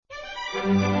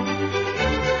Welcome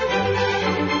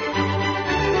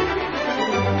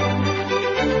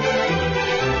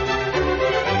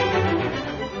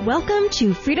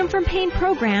to Freedom from Pain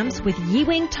Programs with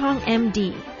Yi-Wing Tong,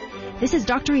 MD. This is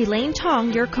Dr. Elaine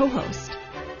Tong, your co-host.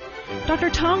 Dr.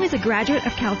 Tong is a graduate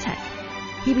of Caltech.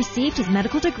 He received his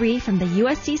medical degree from the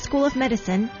USC School of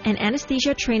Medicine and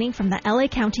anesthesia training from the LA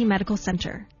County Medical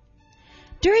Center.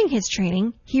 During his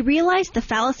training, he realized the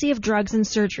fallacy of drugs and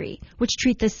surgery, which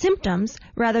treat the symptoms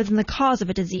rather than the cause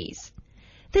of a disease.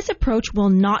 This approach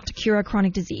will not cure a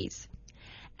chronic disease.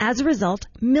 As a result,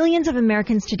 millions of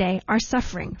Americans today are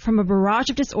suffering from a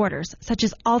barrage of disorders such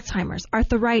as Alzheimer's,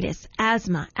 arthritis,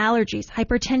 asthma, allergies,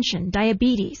 hypertension,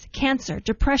 diabetes, cancer,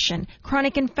 depression,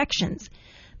 chronic infections.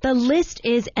 The list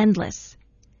is endless.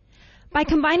 By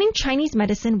combining Chinese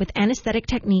medicine with anesthetic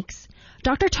techniques,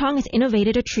 Dr. Tong has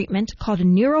innovated a treatment called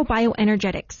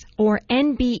neurobioenergetics, or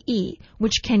NBE,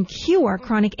 which can cure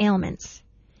chronic ailments.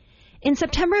 In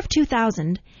September of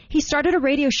 2000, he started a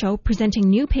radio show presenting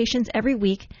new patients every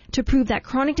week to prove that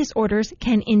chronic disorders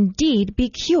can indeed be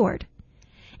cured.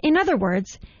 In other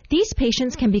words, these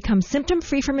patients can become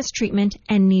symptom-free from his treatment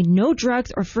and need no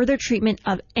drugs or further treatment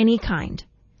of any kind.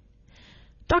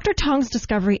 Dr. Tong's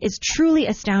discovery is truly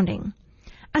astounding.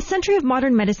 A century of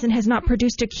modern medicine has not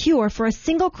produced a cure for a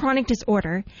single chronic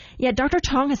disorder, yet Dr.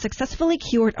 Tong has successfully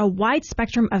cured a wide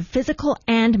spectrum of physical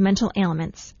and mental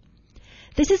ailments.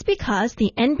 This is because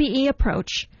the NBE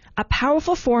approach, a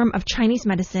powerful form of Chinese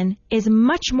medicine, is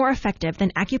much more effective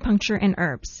than acupuncture and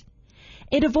herbs.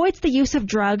 It avoids the use of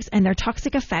drugs and their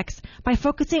toxic effects by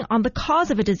focusing on the cause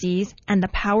of a disease and the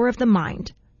power of the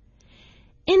mind.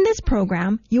 In this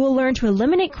program, you will learn to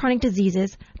eliminate chronic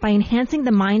diseases by enhancing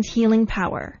the mind's healing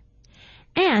power.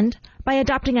 And by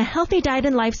adopting a healthy diet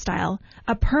and lifestyle,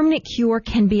 a permanent cure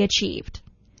can be achieved.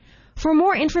 For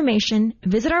more information,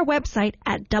 visit our website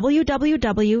at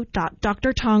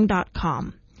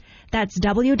www.drtong.com. That's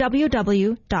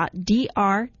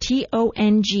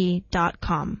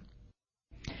www.drtong.com.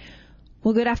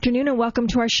 Well, good afternoon and welcome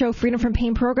to our show, Freedom from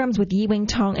Pain Programs with Yi-Wing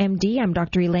Tong, MD. I'm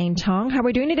Dr. Elaine Tong. How are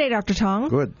we doing today, Dr. Tong?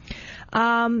 Good.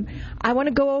 I want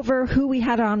to go over who we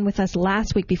had on with us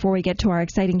last week before we get to our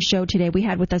exciting show today. We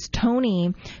had with us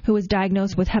Tony, who was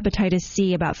diagnosed with hepatitis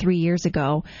C about 3 years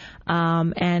ago,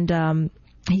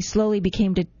 he slowly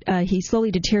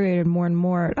deteriorated more and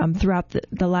more throughout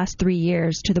the last 3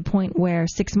 years, to the point where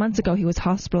 6 months ago he was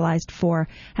hospitalized for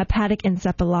hepatic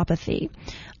encephalopathy,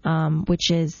 which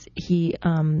is the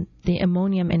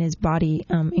ammonium in his body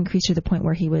increased to the point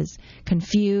where he was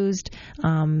confused,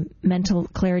 mental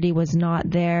clarity was not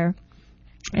there.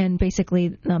 And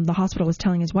basically, the hospital was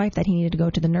telling his wife that he needed to go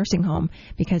to the nursing home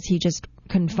because he just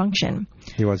couldn't function.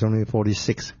 He was only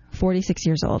 46. 46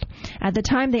 years old. At the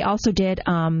time, they also did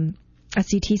a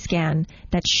CT scan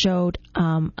that showed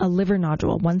a liver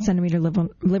nodule, 1 centimeter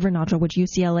liver nodule, which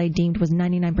UCLA deemed was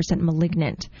 99%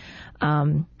 malignant.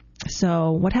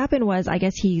 So what happened was, I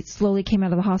guess he slowly came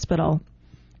out of the hospital,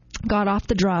 got off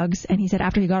the drugs, and he said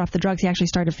after he got off the drugs, he actually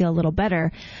started to feel a little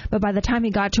better. But by the time he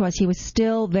got to us, he was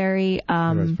still he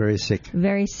was very sick.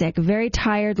 Very sick, very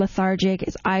tired, lethargic.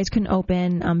 His eyes couldn't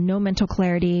open, no mental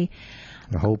clarity.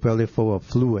 The whole belly full of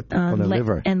fluid from the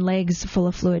liver. And legs full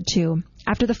of fluid, too.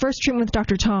 After the first treatment with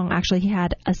Dr. Tong, actually, he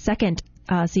had a second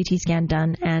CT scan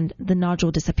done, and the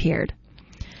nodule disappeared.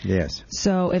 Yes.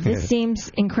 So if this seems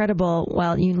incredible,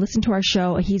 well, you listen to our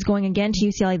show. He's going again to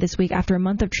UCLA this week after a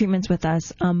month of treatments with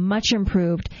us, much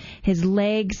improved. His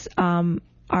legs are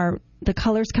the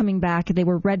colors coming back. They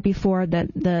were red before,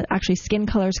 the actually skin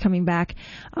colors coming back.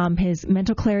 His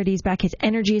mental clarity is back. His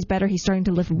energy is better. He's starting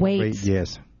to lift weights.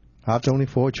 Yes. After only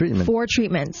 4 treatments. 4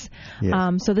 treatments.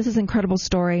 Yes. So this is an incredible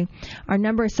story. Our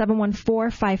number is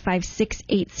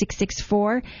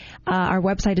 714-556-8664. Our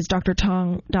website is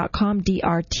drtong.com,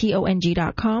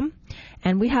 drtong.com.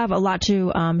 And we have a lot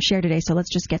to share today, so let's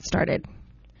just get started.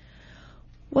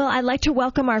 Well, I'd like to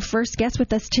welcome our first guest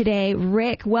with us today,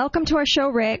 Rick. Welcome to our show,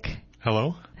 Rick.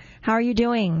 Hello. How are you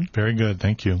doing? Very good,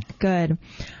 thank you. Good.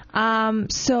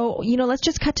 So, let's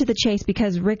just cut to the chase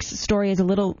because Rick's story is a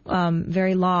little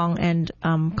very long and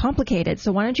complicated.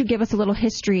 So why don't you give us a little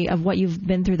history of what you've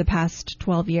been through the past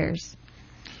 12 years?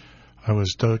 I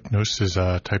was diagnosed as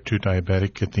type 2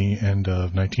 diabetic at the end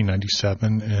of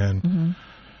 1997 and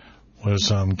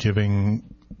was giving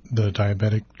the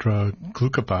diabetic drug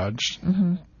Glucophage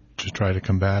to try to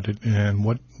combat it. And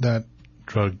what that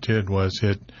drug did was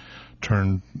it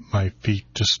turned my feet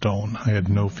to stone. I had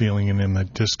no feeling in them. I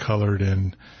discolored,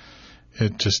 and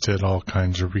it just did all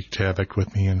kinds of wreaked havoc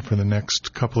with me. And for the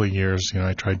next couple of years,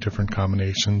 I tried different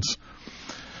combinations.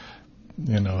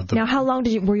 Now, how long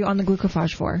were you on the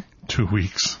glucophage for? 2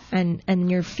 weeks. And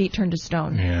your feet turned to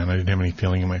stone. Yeah, and I didn't have any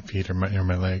feeling in my feet or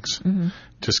my legs. Mm-hmm.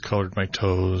 Just colored my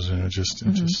toes, and it just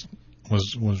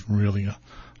was really a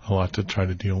lot to try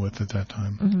to deal with at that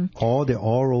time. Mm-hmm. All the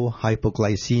oral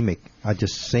hypoglycemic are the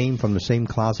same from the same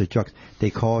class of drugs.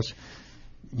 They cause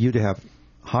you to have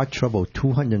heart trouble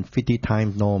 250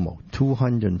 times normal.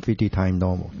 250 times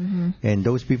normal. Mm-hmm. And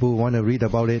those people who want to read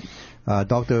about it,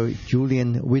 Dr.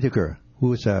 Julian Whitaker,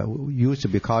 who used to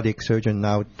be cardiac surgeon,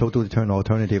 now totally turned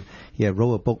alternative. He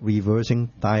wrote a book,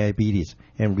 Reversing Diabetes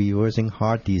and Reversing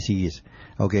Heart Disease.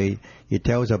 Okay, it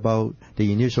tells about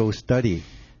the initial study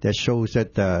that shows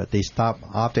that they stop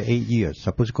after 8 years,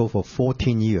 supposed to go for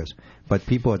 14 years, but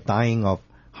people are dying of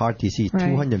heart disease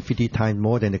 250 times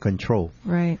more than the control.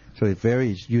 Right. So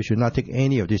you should not take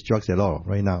any of these drugs at all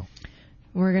right now.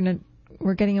 We're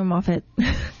getting him off it.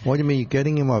 What do you mean you're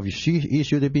getting him off? He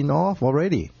should have been off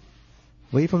already.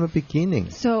 Way from the beginning.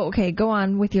 So, okay, go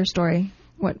on with your story.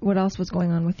 What else was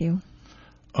going on with you?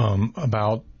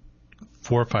 About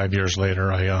 4 or 5 years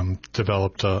later, I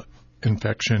developed an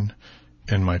infection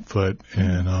in my foot,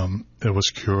 and it was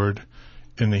cured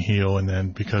in the heel, and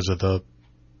then because of the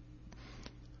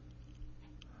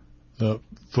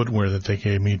footwear that they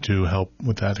gave me to help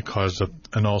with that, it caused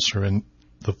an ulcer in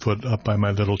the foot up by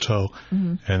my little toe,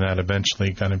 and that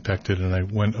eventually got infected, and I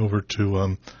went over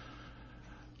to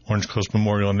Orange Coast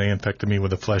Memorial, and they infected me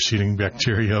with a flesh-eating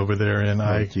bacteria over there, and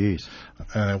I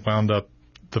wound up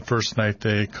the first night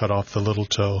they cut off the little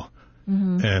toe,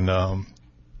 and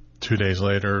 2 days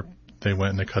later they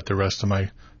went and they cut the rest of my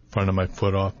front of my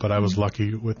foot off. But I was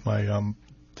lucky with my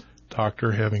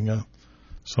doctor having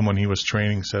someone he was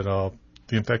training said, the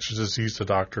infectious disease, the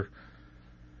doctor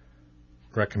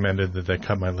recommended that they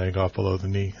cut my leg off below the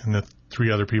knee. And the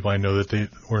 3 other people I know that they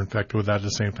were infected with that at the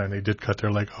same time, they did cut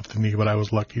their leg off the knee, but I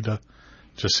was lucky to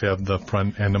just have the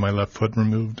front end of my left foot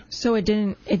removed. So it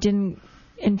didn't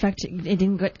infect, it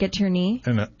didn't get to your knee?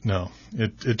 And no,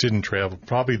 it didn't travel.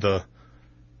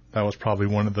 That was probably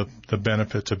one of the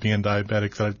benefits of being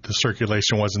diabetic, that the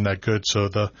circulation wasn't that good, so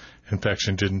the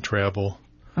infection didn't travel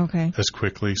as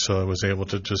quickly, so I was able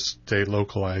to just stay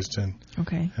localized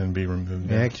and be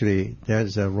removed. Actually,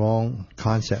 that's a wrong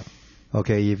concept.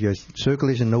 Okay, if your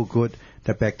circulation no good,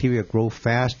 the bacteria grow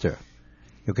faster.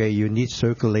 Okay, you need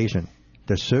circulation.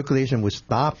 The circulation will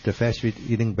stop the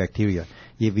fast-eating bacteria.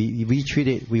 If we treat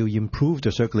it, we will improve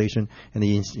the circulation, and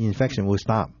the infection will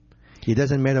stop. It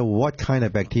doesn't matter what kind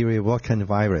of bacteria, what kind of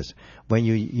virus. When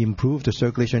you improve the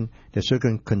circulation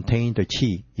contains the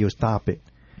qi, you stop it.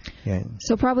 Yeah.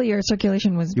 So probably your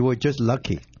circulation was... You were just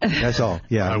lucky. That's all.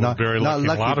 Yeah. I was very lucky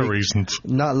for a lot of reasons.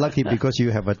 Not lucky because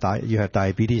you have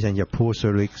diabetes and you have poor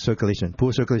circulation.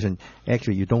 Poor circulation,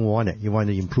 actually, you don't want it. You want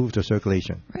to improve the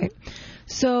circulation. Right.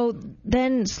 So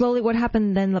then slowly what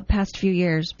happened then the past few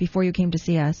years before you came to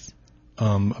see us?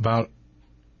 About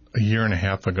a year and a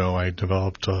half ago, I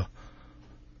developed a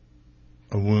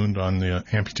wound on the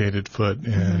amputated foot,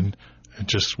 and it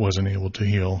just wasn't able to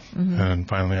heal. And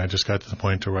finally, I just got to the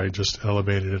point where I just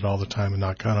elevated it all the time and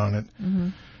not cut on it.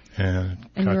 And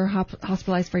you were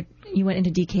hospitalized you went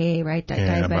into DKA, right?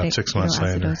 Diabetic about 6 months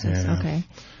later. Yeah. Okay.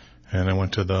 And I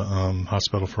went to the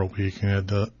hospital for a week and had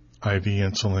the IV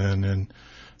insulin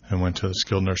and went to the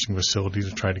skilled nursing facility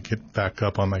to try to get back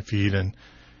up on my feet and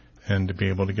to be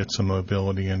able to get some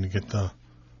mobility and to get the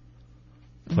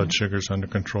blood sugars under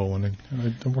control. And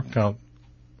it worked out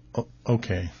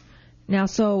okay. Now,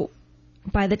 so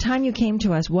by the time you came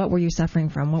to us, what were you suffering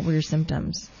from? What were your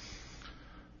symptoms?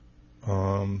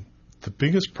 The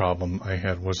biggest problem I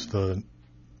had was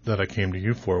that I came to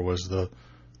you for was the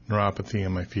neuropathy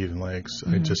in my feet and legs.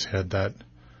 I just had that.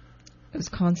 It was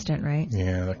constant, right?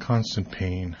 Yeah, that constant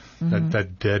pain,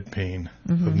 that dead pain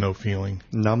of no feeling.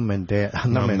 Numb and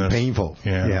painful.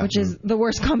 Yeah. Which is the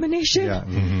worst combination.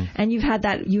 Yeah. And you had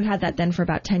that then for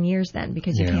about 10 years then,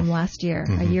 because you came last year,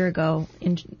 a year ago,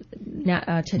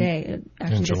 today,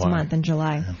 actually this month in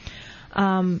July.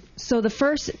 Yeah. So the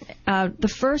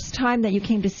first time that you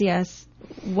came to see us,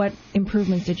 what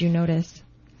improvements did you notice?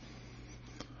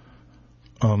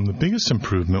 The biggest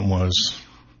improvement was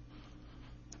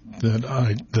that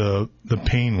the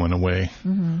pain went away,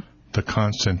 the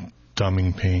constant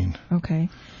dumbing pain. Okay.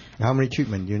 How many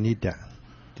treatment you need that?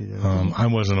 I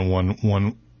wasn't a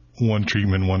one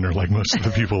treatment wonder like most of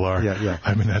the people are.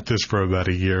 I've been at this for about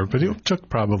a year, but it took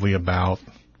probably about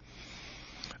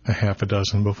a half a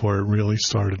dozen before it really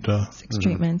started to... 6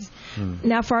 treatments.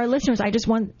 Now, for our listeners, I just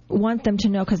want them to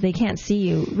know, because they can't see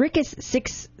you. Rick is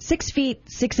 6 feet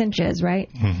 6 inches, right?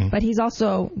 But he's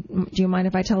also... Do you mind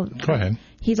if I tell... Go ahead.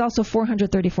 He's also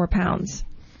 434 pounds,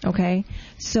 okay?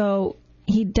 So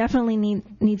he definitely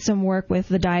needs some work with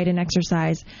the diet and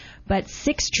exercise. But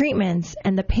 6 treatments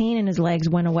and the pain in his legs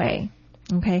went away.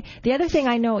 Okay. The other thing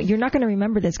I know, you're not going to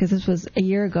remember this because this was a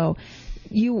year ago.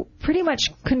 You pretty much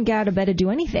couldn't get out of bed to do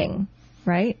anything,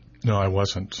 right? No, I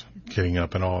wasn't getting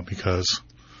up at all because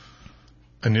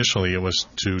initially it was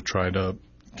to try to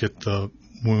get the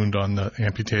wound on the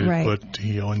amputated foot to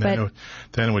heal, and then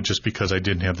it was just because I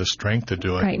didn't have the strength to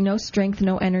do it. Right, no strength,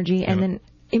 no energy, and then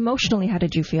emotionally, how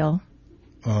did you feel?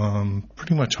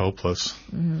 Pretty much hopeless.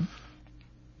 Mm-hmm.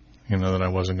 You know, that I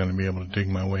wasn't going to be able to dig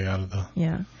my way out of the...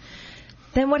 Yeah.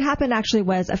 Then what happened actually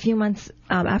was a few months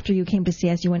after you came to see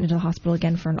us, you went into the hospital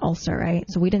again for an ulcer, right?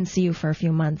 So we didn't see you for a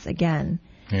few months again.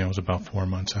 Yeah, it was about 4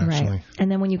 months, actually. Right. And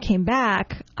then when you came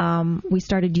back, we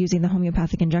started using the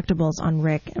homeopathic injectables on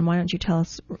Rick. And why don't you tell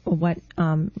us what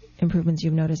improvements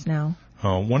you've noticed now?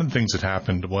 One of the things that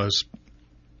happened was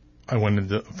I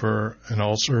went for an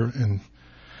ulcer, and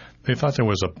they thought there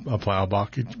was a bowel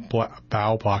blockage, but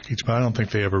I don't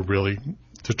think they ever really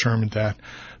determined that.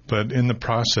 But in the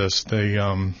process, they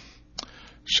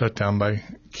shut down my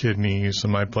kidneys,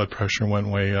 and my blood pressure went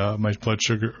way up. My blood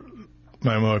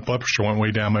pressure went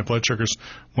way down. My blood sugars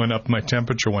went up. My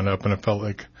temperature went up, and it felt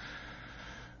like,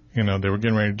 you know, they were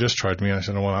getting ready to discharge me. And I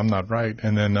said, well, I'm not right.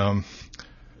 And then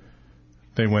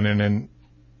they went in and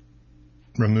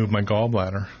removed my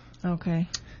gallbladder. Okay.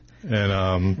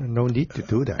 And no need to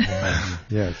do that.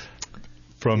 Yes.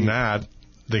 From that,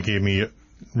 they gave me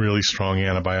really strong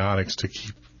antibiotics to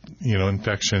keep, you know,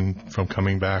 infection from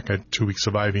coming back. I had 2 weeks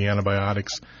of IV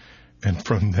antibiotics, and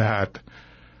from that,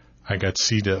 I got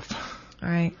C. diff. All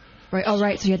right. Right. Oh,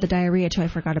 right. So you had the diarrhea too. I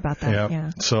forgot about that.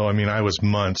 Yeah. So, I mean, I was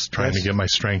months trying to get my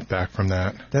strength back from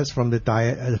that. That's from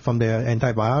the from the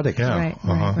antibiotics. Yeah.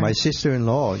 Right. My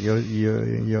sister-in-law,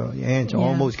 your aunt,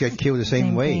 almost get killed the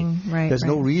same way. Right. There's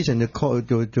no reason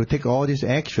to take all this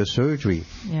extra surgery.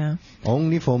 Yeah.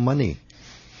 Only for money.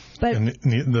 But and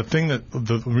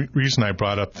the reason I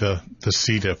brought up the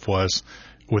C. diff was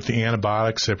with the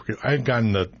antibiotics. I had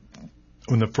gotten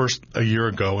a year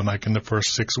ago, and like in the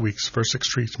first 6 weeks, first 6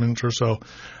 treatments or so,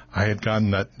 I had gotten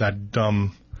that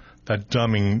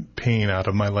dumbing pain out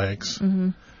of my legs.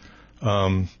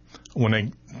 Mm-hmm. When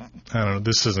I don't know,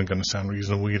 this isn't going to sound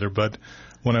reasonable either, but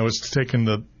when I was taking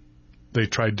they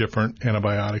tried different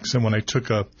antibiotics, and when I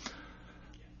took a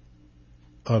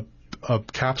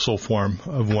capsule form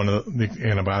of one of the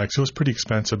antibiotics, it was pretty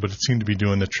expensive, but it seemed to be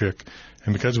doing the trick.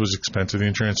 And because it was expensive, the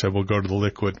insurance said, we'll go to the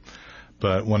liquid.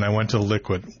 But when I went to the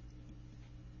liquid,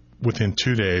 within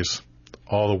 2 days,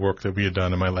 all the work that we had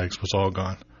done in my legs was all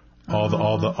gone. All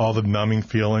the numbing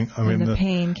feeling. I mean, the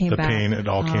pain came back. The pain, it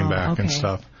all came back and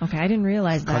stuff. Okay, I didn't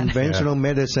realize that. Conventional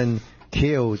medicine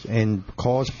kills and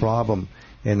cause problem,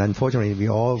 and unfortunately, we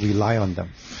all rely on them.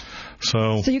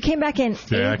 So So you came back in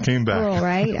I came back. April,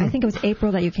 right? I think it was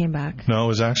April that you came back. No, it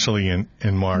was actually in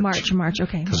March. March,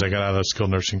 okay. Because I got out of the skilled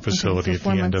nursing facility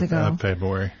so at the end of ago.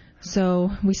 February.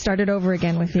 So we started over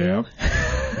again with you.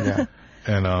 Yeah.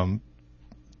 And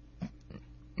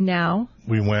now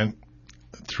we went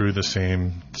through the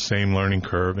same learning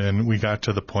curve, and we got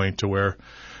to the point to where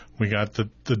we got the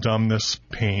dumbness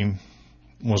pain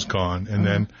was gone. And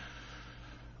then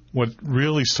what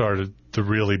really started the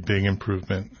really big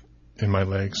improvement in my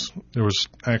legs, there was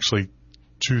actually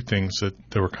two things that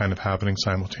were kind of happening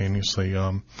simultaneously.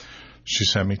 She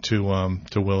sent me to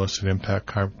Willis at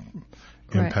Impact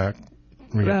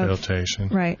Rehabilitation.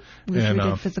 Right. We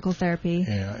did physical therapy.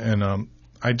 Yeah, and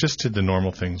I just did the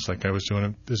normal things, like I was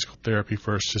doing physical therapy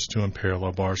first, just doing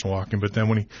parallel bars and walking. But then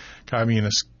when he got me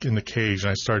in the cage, and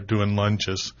I started doing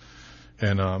lunges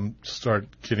and start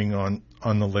getting on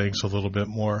the legs a little bit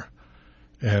more.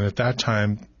 And at that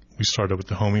time, we started with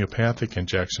the homeopathic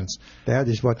injections. That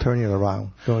is what turned it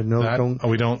around. So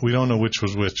we don't know which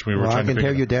was which. I can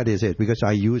tell you that is it, because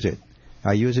I use it.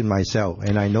 I use it myself,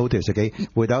 and I notice. Okay,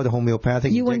 without the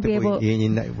homeopathic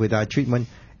injectable with our treatment,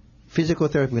 physical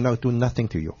therapy will not do nothing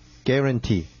to you.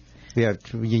 Guarantee. We have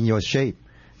in your shape.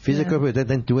 Physical therapy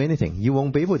doesn't do anything. You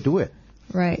won't be able to do it.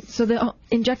 Right. So the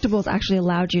injectables actually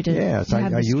allowed you to have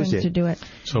the strength to do it.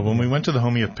 So when we went to the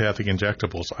homeopathic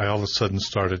injectables, I all of a sudden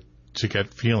started to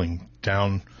get feeling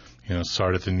down,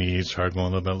 started at the knees, started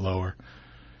going a little bit lower.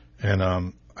 And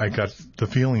I got the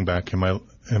feeling back in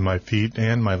my feet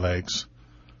and my legs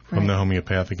from the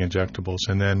homeopathic injectables.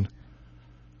 And then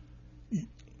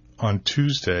on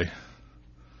Tuesday,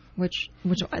 which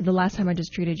the last time I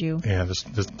just treated you. Yeah,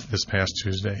 this past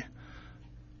Tuesday,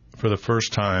 for the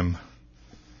first time,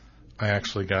 I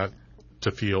actually got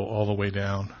to feel all the way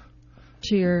down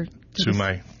to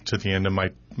the end of my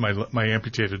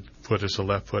amputated foot is the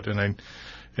left foot, and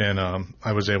And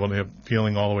I was able to have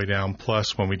feeling all the way down.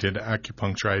 Plus, when we did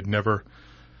acupuncture, I had never,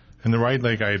 in the right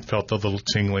leg, I had felt a little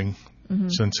tingling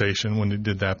sensation when they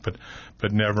did that, but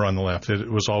never on the left.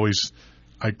 It was always,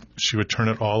 she would turn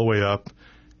it all the way up,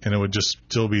 and it would just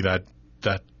still be that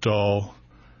dull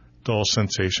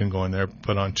sensation going there.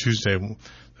 But on Tuesday,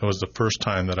 that was the first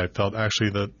time that I felt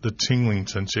actually the tingling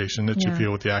sensation that you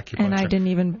feel with the acupuncture. And I didn't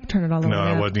even turn it all the way up.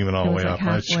 No, I wasn't even all the way like up.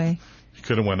 Halfway. You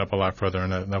could have went up a lot further,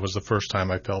 and that was the first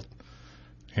time I felt,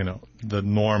 the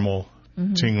normal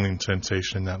tingling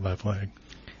sensation in that left leg.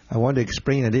 I want to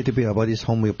explain a little bit about this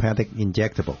homeopathic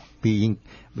injectable.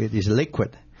 It is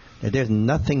liquid. There's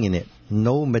nothing in it,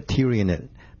 no material in it,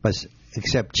 but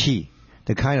except qi,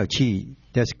 the kind of qi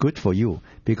that's good for you,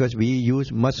 because we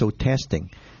use muscle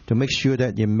testing to make sure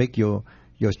that you make your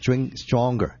strength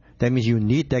stronger. That means you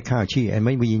need that kind of qi. And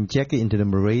when we inject it into the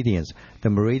meridians, the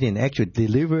meridian actually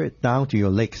deliver it down to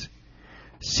your legs.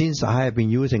 Since I have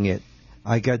been using it,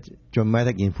 I got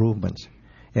dramatic improvements.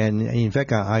 And in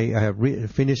fact, I have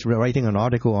finished writing an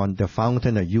article on the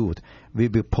Fountain of Youth. We'll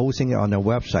be posting it on our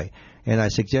website. And I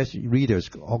suggest readers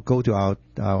go to our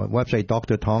website,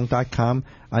 drtong.com,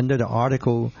 under the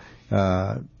article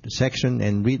section,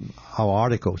 and read our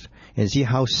articles and see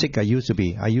how sick I used to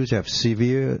be. I used to have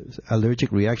severe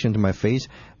allergic reaction to my face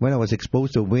when I was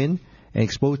exposed to wind and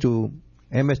exposed to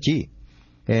MSG.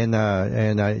 And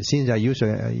since I use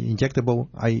injectable,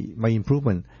 my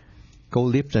improvement go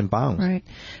leaps and bounds. Right.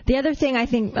 The other thing I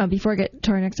think, before I get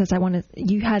to our next test,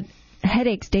 you had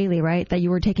headaches daily, right? That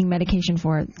you were taking medication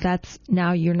for. That's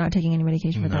now you're not taking any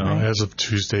medication for that, right? No, as of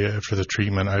Tuesday after the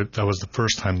treatment, that was the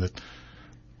first time that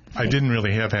I didn't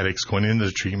really have headaches going into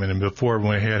the treatment. And before,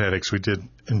 when I had headaches, we did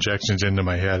injections into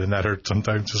my head, and that hurt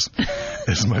sometimes just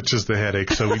as much as the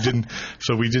headache. So we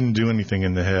didn't do anything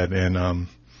in the head, and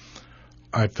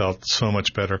I felt so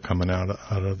much better coming out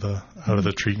of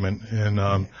the treatment. And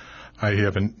I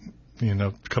haven't,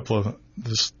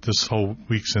 this whole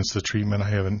week since the treatment, I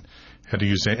haven't had to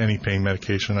use any pain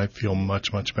medication. I feel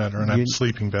much, much better, and I'm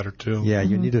sleeping better too. Yeah,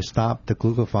 you need to stop the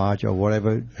glucophage or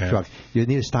whatever drug. You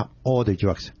need to stop all the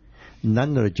drugs.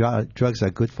 None of the drugs are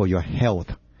good for your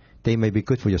health. They may be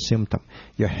good for your symptom.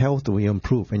 Your health will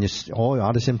improve, and all your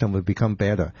other symptoms will become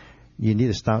better. You need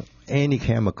to stop any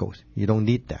chemicals. You don't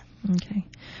need that. Okay.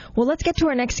 Well, let's get to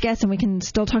our next guest, and we can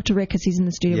still talk to Rick because he's in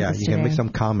the studio with us today. Yeah, you can make some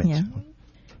comments. Yeah.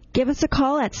 Give us a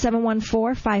call at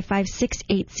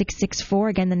 714-556-8664.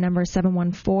 Again, the number is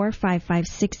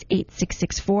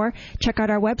 714-556-8664. Check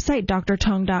out our website,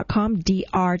 drtong.com,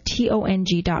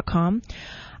 drtong.com.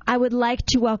 I would like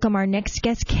to welcome our next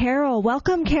guest, Carol.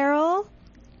 Welcome, Carol.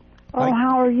 Oh,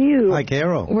 how are you? Hi,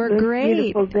 Carol. We're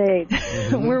great. Beautiful day.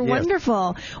 We're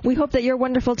wonderful. We hope that you're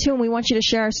wonderful, too, and we want you to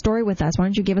share our story with us. Why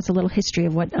don't you give us a little history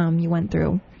of what you went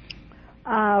through?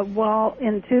 Well,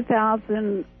 in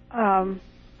 2000,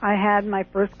 I had my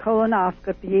first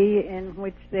colonoscopy in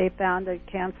which they found a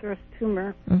cancerous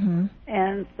tumor. Mm-hmm.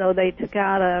 And so they took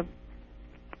out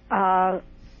a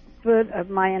foot of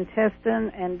my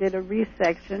intestine and did a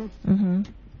resection. Mm-hmm.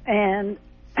 And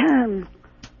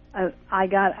I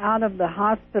got out of the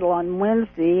hospital on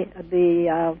Wednesday.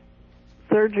 The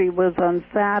surgery was on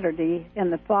Saturday,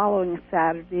 and the following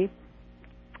Saturday,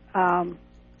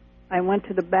 I went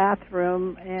to the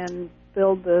bathroom and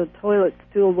filled the toilet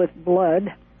stool with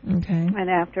blood. Okay. And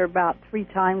after about 3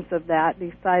 times of that,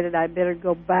 decided I better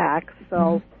go back.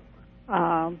 So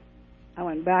I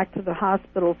went back to the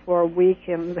hospital for a week,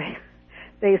 and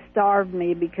they starved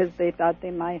me because they thought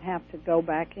they might have to go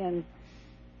back in.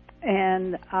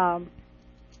 And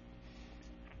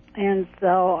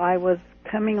so I was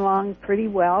coming along pretty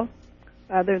well,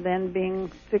 other than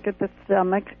being sick at the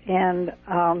stomach. And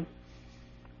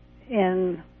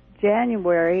in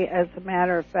January, as a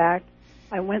matter of fact,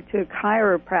 I went to a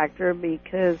chiropractor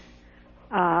because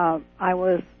I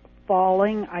was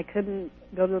falling. I couldn't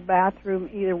go to the bathroom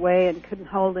either way and couldn't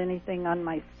hold anything on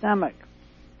my stomach.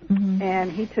 Mm-hmm.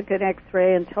 And he took an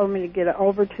X-ray and told me to get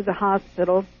over to the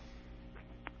hospital.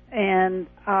 And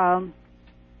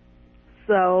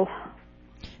so...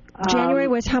 January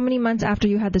was how many months after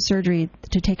you had the surgery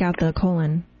to take out the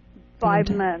colon? 5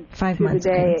 months. 5 months.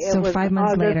 Okay. So it was 5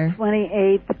 months August later.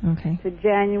 28th to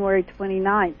January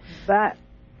 29th. But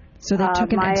so they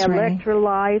took an my X-ray.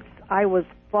 Electrolytes, I was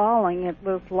falling. It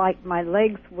was like my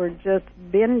legs were just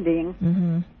bending.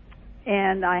 Mm-hmm.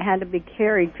 And I had to be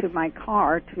carried to my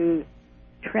car to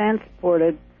transport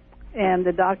it. And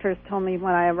the doctors told me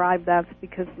when I arrived that's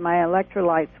because my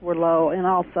electrolytes were low and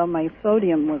also my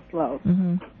sodium was low.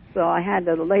 Mm-hmm. So I had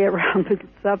to lay around and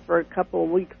suffer a couple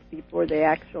of weeks before they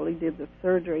actually did the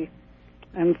surgery.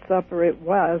 And suffer it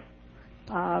was.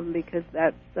 because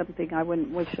that's something I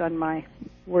wouldn't wish on my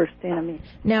worst enemy.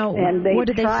 Now, And what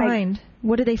did they find?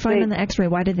 What did they find on the X-ray?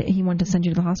 Why did he want to send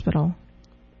you to the hospital?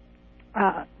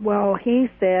 Well, he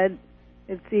said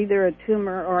it's either a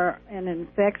tumor or an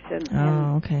infection.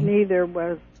 Oh, okay. Neither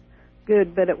was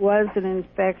good, but it was an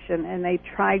infection, and they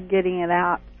tried getting it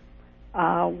out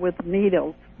with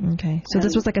needles. Okay. So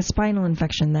this was like a spinal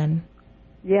infection then?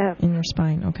 Yes. In your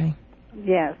spine, okay.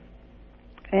 Yes.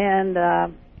 And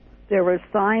there were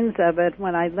signs of it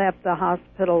when I left the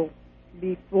hospital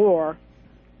before,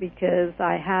 because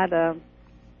I had a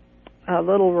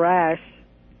little rash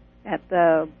at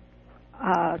the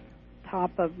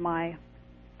top of my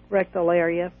rectal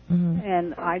area,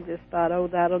 and I just thought, oh,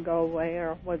 that'll go away,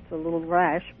 or what's a little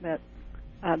rash, but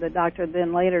the doctor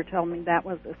then later told me that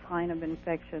was a sign of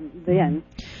infection then.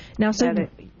 Now,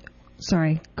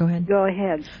 sorry, go ahead. Go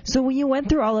ahead. So when you went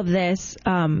through all of this,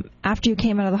 after you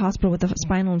came out of the hospital with the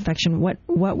spinal infection, what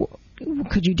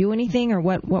could you do anything, or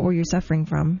what were you suffering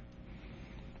from?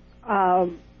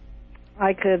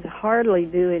 I could hardly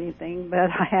do anything, but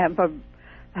I have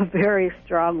a very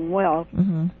strong will.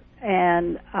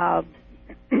 And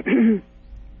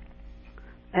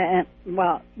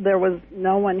well, there was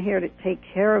no one here to take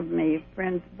care of me.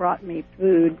 Friends brought me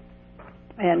food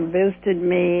and visited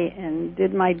me and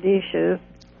did my dishes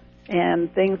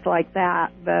and things like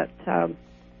that. But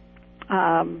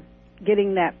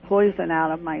getting that poison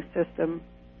out of my system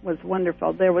was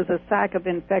wonderful. There was a sac of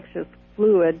infectious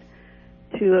fluid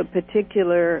to a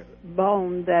particular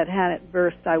bone that had it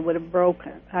burst, I would have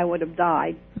broken. I would have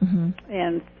died.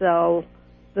 And so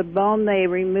the bone they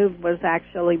removed was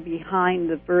actually behind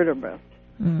the vertebra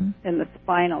in the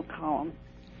spinal column.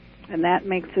 And that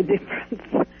makes a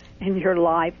difference in your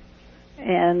life.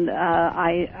 And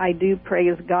I do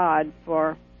praise God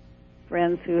for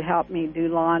friends who helped me do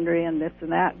laundry and this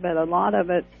and that, but a lot of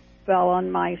it fell on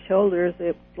my shoulders.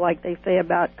 It's like they say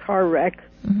about car wrecks.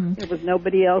 There was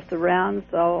nobody else around,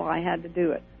 so I had to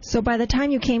do it. So by the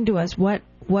time you came to us, what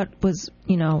was,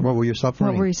 what were you suffering?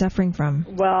 What were you suffering from?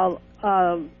 Well,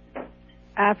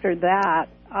 after that,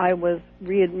 I was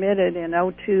readmitted in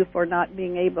 2002 for not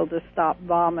being able to stop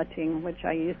vomiting, which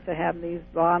I used to have these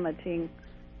vomiting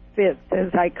fits,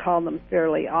 as I call them,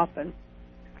 fairly often.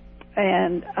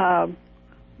 And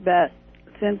but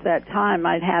since that time,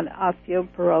 I'd had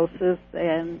osteoporosis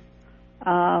and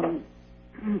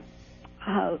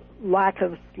lack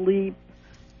of sleep,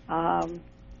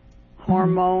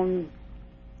 hormone,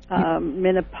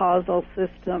 menopausal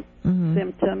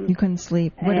symptoms. You couldn't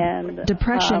sleep. And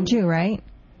depression too, right?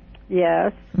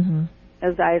 Yes.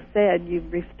 As I said,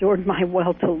 you've restored my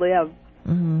will to live.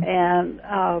 And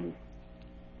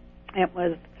it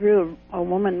was through a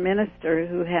woman minister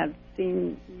who had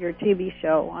seen your TV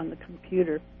show on the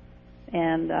computer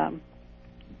and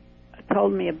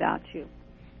told me about you.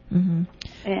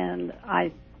 And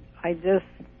I just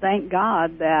thank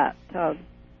God that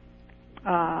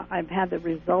I've had the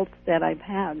results that I've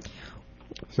had.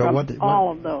 So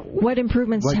all of those. What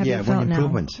improvements have you felt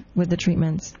now with the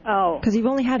treatments? Oh, because you've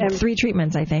only had 3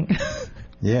 treatments, I think.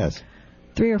 Yes.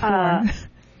 3 or 4.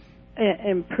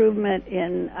 Improvement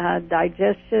in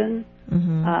digestion,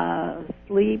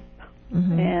 sleep,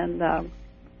 and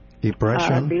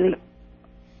depression.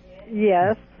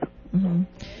 Yes.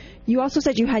 You also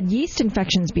said you had yeast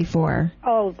infections before.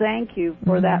 Oh, thank you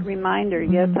for that reminder.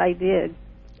 Yes, I did.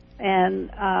 And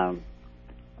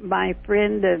my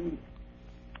friend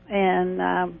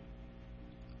and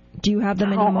do you have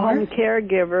them anymore? Home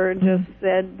caregiver just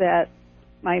said that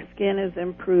my skin is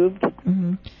improved.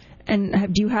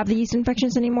 And do you have the yeast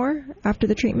infections anymore after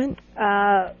the treatment?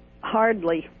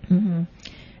 Hardly.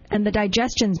 And the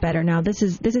digestion's better now. This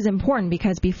is important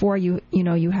because before you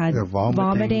had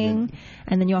vomiting,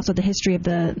 and then you also had the history of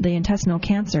the intestinal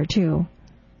cancer too.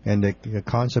 And the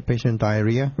constipation,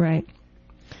 diarrhea. Right.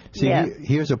 See,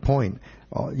 here's the point.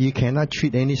 You cannot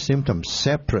treat any symptoms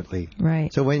separately.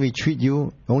 Right. So when we treat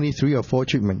you, only 3 or 4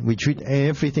 treatments. We treat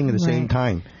everything at the same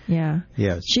time. Yeah.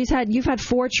 Yes. You've had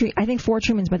 4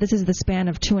 treatments, but this is the span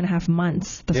of 2.5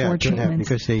 months. The 4 treatments.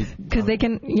 Because they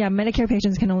can. Medicare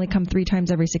patients can only come 3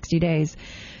 times every 60 days.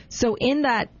 So in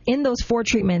those 4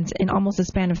 treatments, in almost a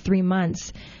span of 3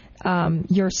 months,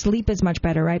 your sleep is much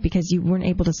better, right? Because you weren't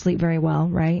able to sleep very well,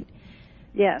 right?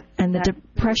 Yes. And the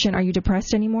depression. Are you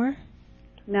depressed anymore?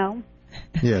 No.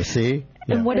 Yeah, see?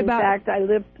 Yeah. And what in fact, I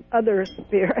lift other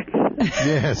spirits.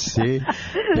 Yes, see?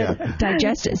 Yeah.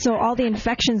 Digested. So all the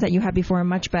infections that you had before are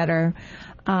much better.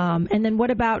 And then what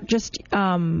about just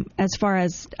as far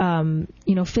as,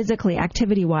 physically,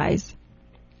 activity-wise?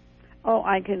 Oh,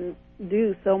 I can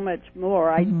do so much more.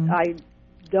 I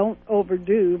don't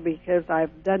overdo because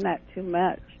I've done that too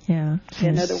much. Yeah.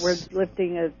 In other words,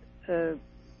 lifting a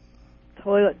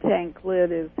toilet tank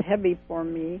lid is heavy for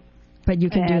me. But you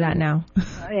can do that now.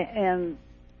 And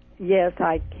yes,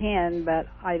 I can, but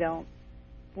I don't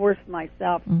force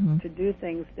myself to do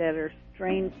things that are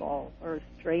strainful or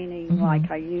straining like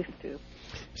I used to.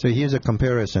 So here's a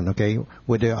comparison, okay?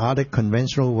 With the other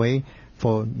conventional way,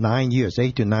 for 9 years,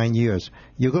 8 to 9 years,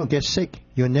 you're going to get sick.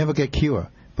 You'll never get cured.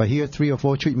 But here, 3 or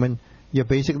 4 treatments, you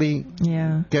basically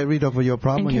get rid of your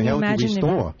problem. And can your you health imagine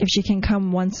restore. if she can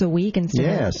come once a week instead?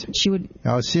 Yes. She would.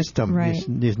 Our system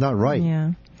is not right.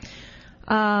 Yeah.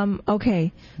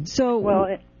 Okay. So.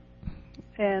 Well,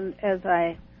 and as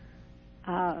I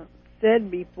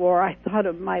said before, I thought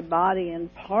of my body in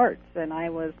parts, and I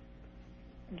was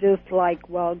just like,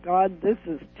 well, God, this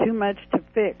is too much to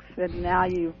fix, and now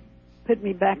you put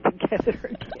me back together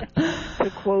again,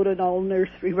 to quote an old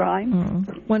nursery rhyme.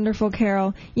 Wonderful,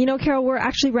 Carol. You know, Carol, we're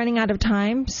actually running out of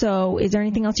time, so is there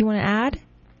anything else you want to add?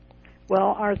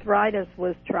 Well, arthritis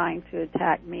was trying to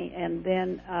attack me, and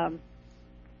then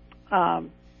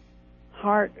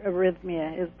heart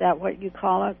arrhythmia. Is that what you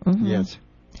call it? Yes.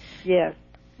 Yes.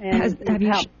 And have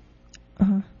you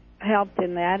helped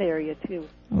in that area, too.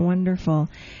 Wonderful.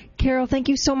 Carol, thank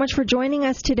you so much for joining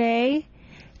us today.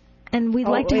 And we'd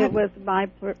like to have... It was my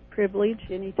privilege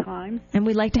anytime. And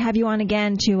we'd like to have you on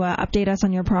again to update us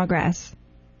on your progress.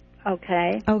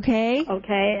 Okay. Okay?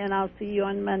 Okay, and I'll see you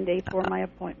on Monday for my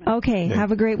appointment. Okay.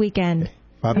 Have a great weekend.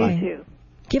 Bye-bye. You too.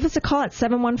 Give us a call at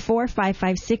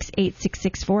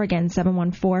 714-556-8664. Again,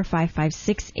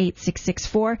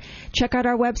 714-556-8664. Check out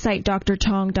our website,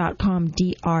 drtong.com,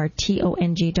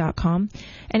 drtong.com.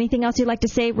 Anything else you'd like to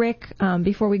say, Rick,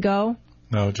 before we go?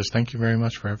 No, just thank you very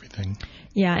much for everything.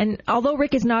 Yeah, and although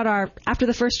Rick is not after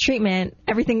the first treatment,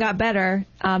 everything got better,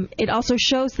 it also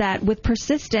shows that with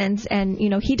persistence, and,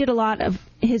 he did a lot of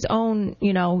his own,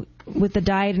 with the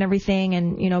diet and everything,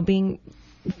 and, being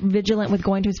vigilant with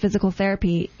going to his physical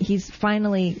therapy, he's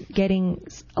finally getting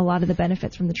a lot of the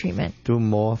benefits from the treatment. Do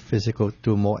more physical,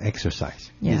 do more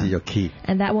exercise. Yeah. This is your key.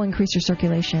 And that will increase your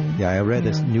circulation. Yeah, I read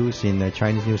this news in the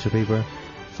Chinese newspaper,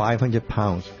 500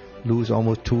 pounds, lose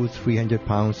almost 200-300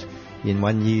 pounds in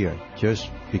 1 year just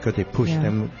because they push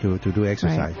them to do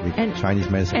exercise with Chinese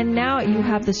medicine. And now you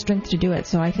have the strength to do it,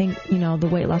 so I think, the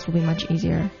weight loss will be much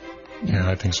easier. Yeah,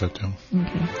 I think so too.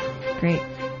 Okay, great.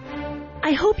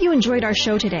 I hope you enjoyed our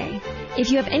show today. If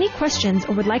you have any questions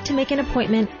or would like to make an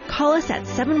appointment, call us at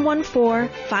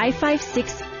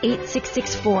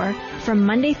 714-556-8664 from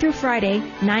Monday through Friday,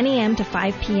 9 a.m. to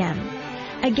 5 p.m.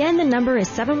 Again, the number is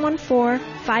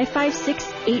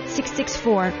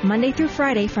 714-556-8664, Monday through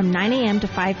Friday from 9 a.m. to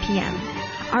 5 p.m.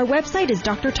 Our website is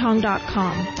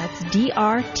drtong.com. That's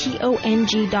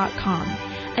drtong.com.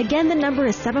 Again, the number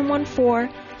is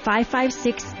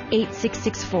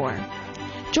 714-556-8664.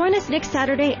 Join us next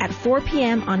Saturday at 4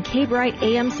 p.m. on K-Bright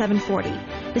AM 740.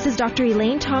 This is Dr.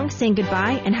 Elaine Tong saying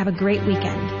goodbye and have a great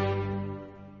weekend.